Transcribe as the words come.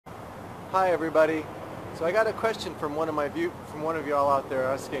Hi everybody. So I got a question from one of y'all out there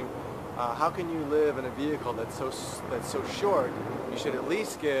asking, how can you live in a vehicle that's so short? You should at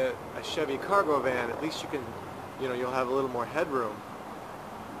least get a Chevy cargo van. At least you can, you'll have a little more headroom.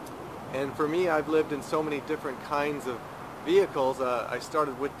 And for me, I've lived in so many different kinds of vehicles. I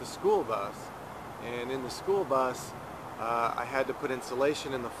started with the school bus, and in the school bus, I had to put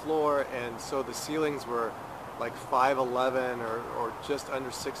insulation in the floor, and so the ceilings were like 5'11" or just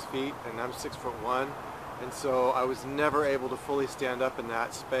under 6 feet, and I'm 6'1", and so I was never able to fully stand up in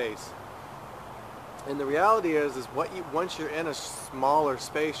that space. And the reality is once you're in a smaller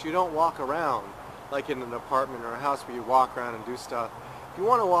space, you don't walk around like in an apartment or a house where you walk around and do stuff. If you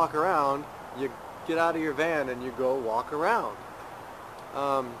want to walk around, you get out of your van and you go walk around,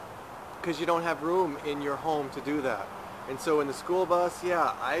 because you don't have room in your home to do that. And so in the school bus,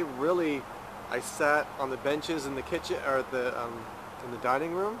 yeah, I sat on the benches in the kitchen, or in the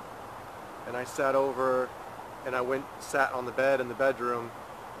dining room, and I sat over, and I sat on the bed in the bedroom,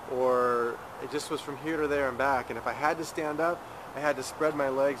 or it just was from here to there and back. And if I had to stand up, I had to spread my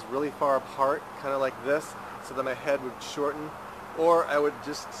legs really far apart, kind of like this, so that my head would shorten, or I would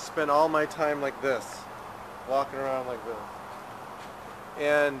just spend all my time like this, walking around like this.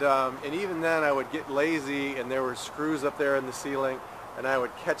 And even then I would get lazy, and there were screws up there in the ceiling, and I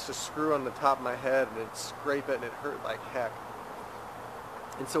would catch the screw on the top of my head and it'd scrape it, and it hurt like heck.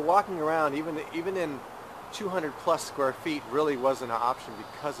 And so walking around, even in 200 plus square feet, really wasn't an option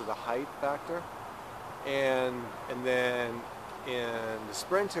because of the height factor. And then in the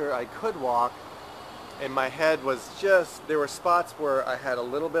Sprinter, I could walk, and my head was there were spots where I had a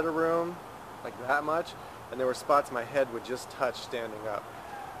little bit of room, like that much, and there were spots my head would just touch standing up.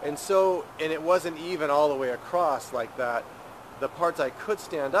 And it wasn't even all the way across like that. The parts I could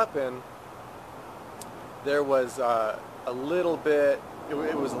stand up in, there was a little bit, it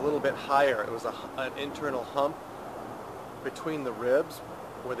was a little bit higher. It was an internal hump between the ribs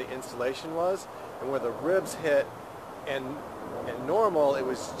where the insulation was, and where the ribs hit, and normal, it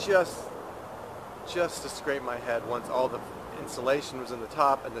was just to scrape my head once all the insulation was in the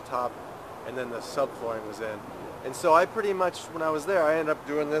top, and then the subflooring was in. And so I pretty much, when I was there, I ended up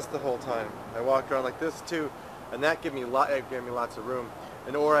doing this the whole time. I walked around like this too, and that gave me lots of room.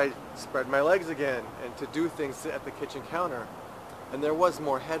 Or I spread my legs again, and to do things at the kitchen counter. And there was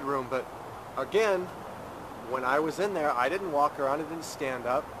more headroom, but again, when I was in there, I didn't walk around, I didn't stand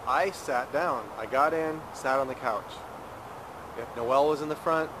up. I sat down. I got in, sat on the couch. If Noelle was in the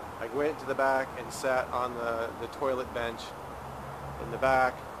front, I went to the back and sat on the toilet bench in the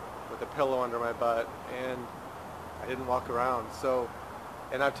back with a pillow under my butt, and I didn't walk around.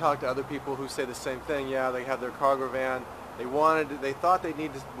 And I've talked to other people who say the same thing. Yeah, they have their cargo van. They thought they'd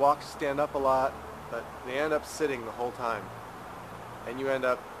need to stand up a lot, but they end up sitting the whole time.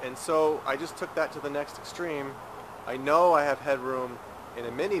 And so I just took that to the next extreme. I know I have headroom in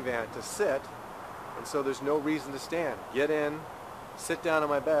a minivan to sit, and so there's no reason to stand. Get in, sit down on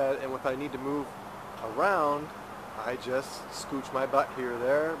my bed, and if I need to move around, I just scooch my butt here or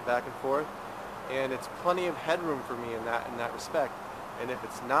there, back and forth, and it's plenty of headroom for me in that respect. And if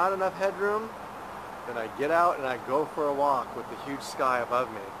it's not enough headroom, then I get out and I go for a walk with the huge sky above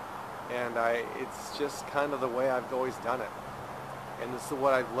me. And it's just kind of the way I've always done it. And this is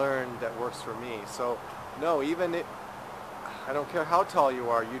what I've learned that works for me. So no, I don't care how tall you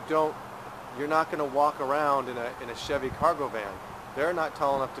are, you're not going to walk around in a Chevy cargo van. They're not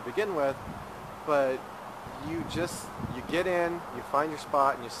tall enough to begin with, but you get in, you find your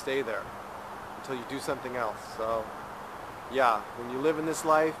spot, and you stay there until you do something else. So yeah, when you live in this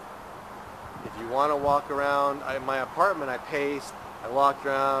life, if you want to walk around, in my apartment I paced, I walked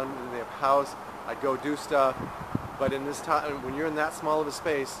around in the house, I'd go do stuff, but in this time, when you're in that small of a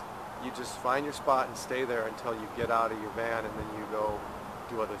space, you just find your spot and stay there until you get out of your van, and then you go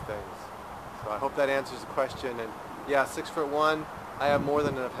do other things. So I hope that answers the question. And yeah, 6'1", I have more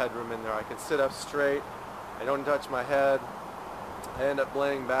than enough headroom in there. I can sit up straight, I don't touch my head, I end up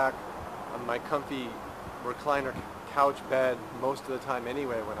laying back on my comfy recliner couch bed most of the time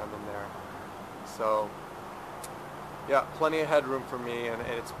anyway when I'm in there. So yeah, plenty of headroom for me, and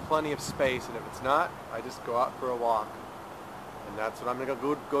it's plenty of space, and if it's not, I just go out for a walk. And that's what I'm going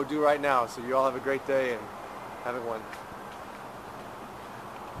to go do right now. So you all have a great day, and have a one.